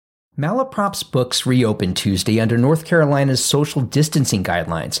Malaprop's books reopened Tuesday under North Carolina's social distancing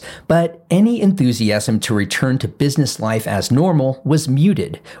guidelines, but any enthusiasm to return to business life as normal was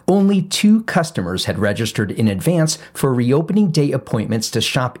muted. Only 2 customers had registered in advance for reopening day appointments to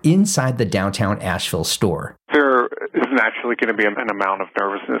shop inside the downtown Asheville store. There is naturally going to be an amount of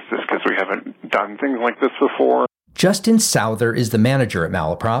nervousness just because we haven't done things like this before. Justin Souther is the manager at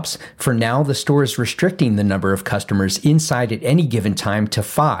Malaprop's. For now, the store is restricting the number of customers inside at any given time to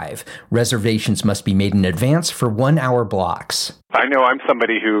 5. Reservations must be made in advance for 1-hour blocks. I know I'm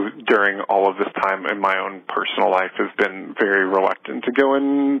somebody who, during all of this time in my own personal life, has been very reluctant to go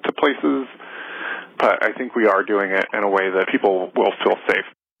into places, but I think we are doing it in a way that people will feel safe.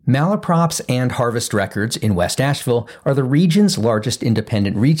 Malaprop's and Harvest Records in West Asheville are the region's largest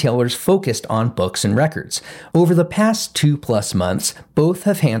independent retailers focused on books and records. Over the past 2+ months, both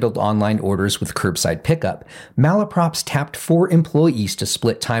have handled online orders with curbside pickup. Malaprop's tapped 4 employees to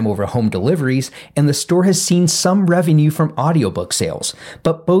split time over home deliveries, and the store has seen some revenue from audiobook sales.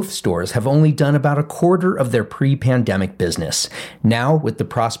 But both stores have only done about a quarter of their pre-pandemic business. Now, with the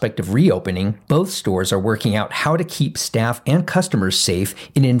prospect of reopening, both stores are working out how to keep staff and customers safe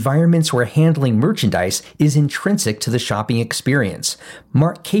in environments where handling merchandise is intrinsic to the shopping experience.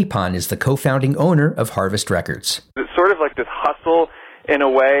 Mark Capon is the co-founding owner of Harvest Records. It's sort of like this hustle in a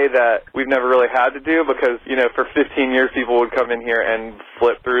way that we've never really had to do because, for 15 years people would come in here and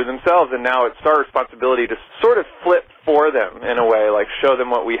flip through themselves, and now it's our responsibility to sort of flip for them in a way, like show them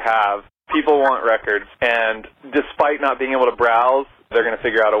what we have. People want records, and despite not being able to browse, they're going to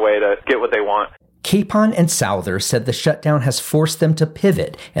figure out a way to get what they want. Capon and Souther said the shutdown has forced them to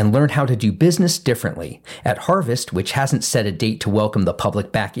pivot and learn how to do business differently. At Harvest, which hasn't set a date to welcome the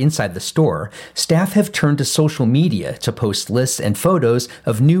public back inside the store, staff have turned to social media to post lists and photos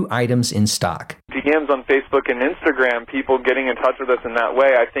of new items in stock. DMs on Facebook and Instagram, people getting in touch with us in that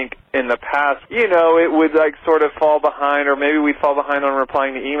way. I think in the past, it would sort of fall behind, or maybe we'd fall behind on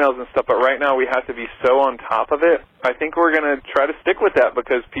replying to emails and stuff, but right now we have to be so on top of it. I think we're going to try to stick with that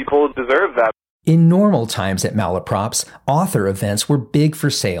because people deserve that. In normal times at Malaprop's, author events were big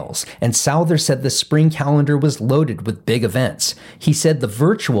for sales, and Souther said the spring calendar was loaded with big events. He said the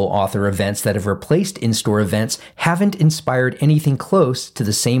virtual author events that have replaced in-store events haven't inspired anything close to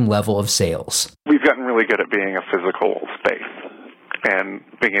the same level of sales. We've gotten really good at being a physical space and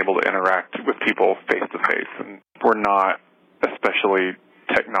being able to interact with people face-to-face, and we're not especially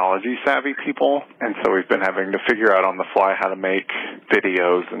technology savvy people, and so we've been having to figure out on the fly how to make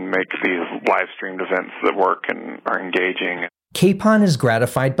videos and make these live streamed events that work and are engaging. Capon is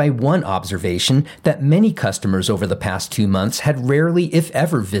gratified by one observation that many customers over the past 2 months had rarely, if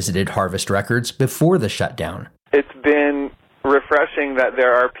ever, visited Harvest Records before the shutdown. It's been refreshing that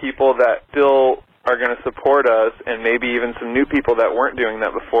there are people that still are going to support us, and maybe even some new people that weren't doing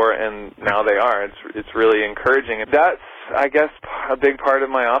that before, and now they are. It's really encouraging. That's, I guess, a big part of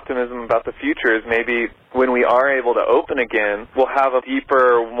my optimism about the future is maybe when we are able to open again, we'll have a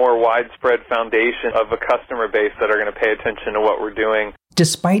deeper, more widespread foundation of a customer base that are going to pay attention to what we're doing.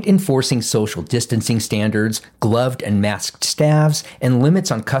 Despite enforcing social distancing standards, gloved and masked staffs, and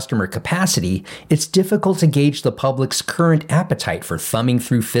limits on customer capacity, it's difficult to gauge the public's current appetite for thumbing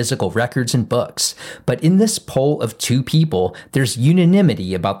through physical records and books. But in this poll of 2 people, there's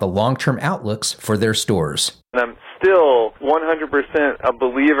unanimity about the long-term outlooks for their stores. And I'm still 100% a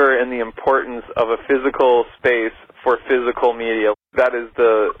believer in the importance of a physical space for physical media. That is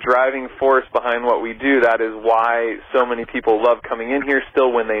the driving force behind what we do. That is why so many people love coming in here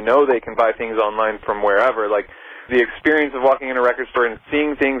still when they know they can buy things online from wherever. Like the experience of walking in a record store and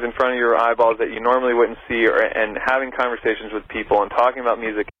seeing things in front of your eyeballs that you normally wouldn't see, and having conversations with people and talking about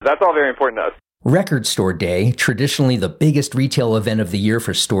music, that's all very important to us. Record Store Day, traditionally the biggest retail event of the year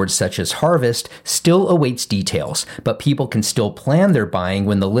for stores such as Harvest, still awaits details, but people can still plan their buying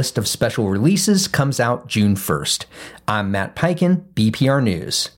when the list of special releases comes out June 1st. I'm Matt Peiken, BPR News.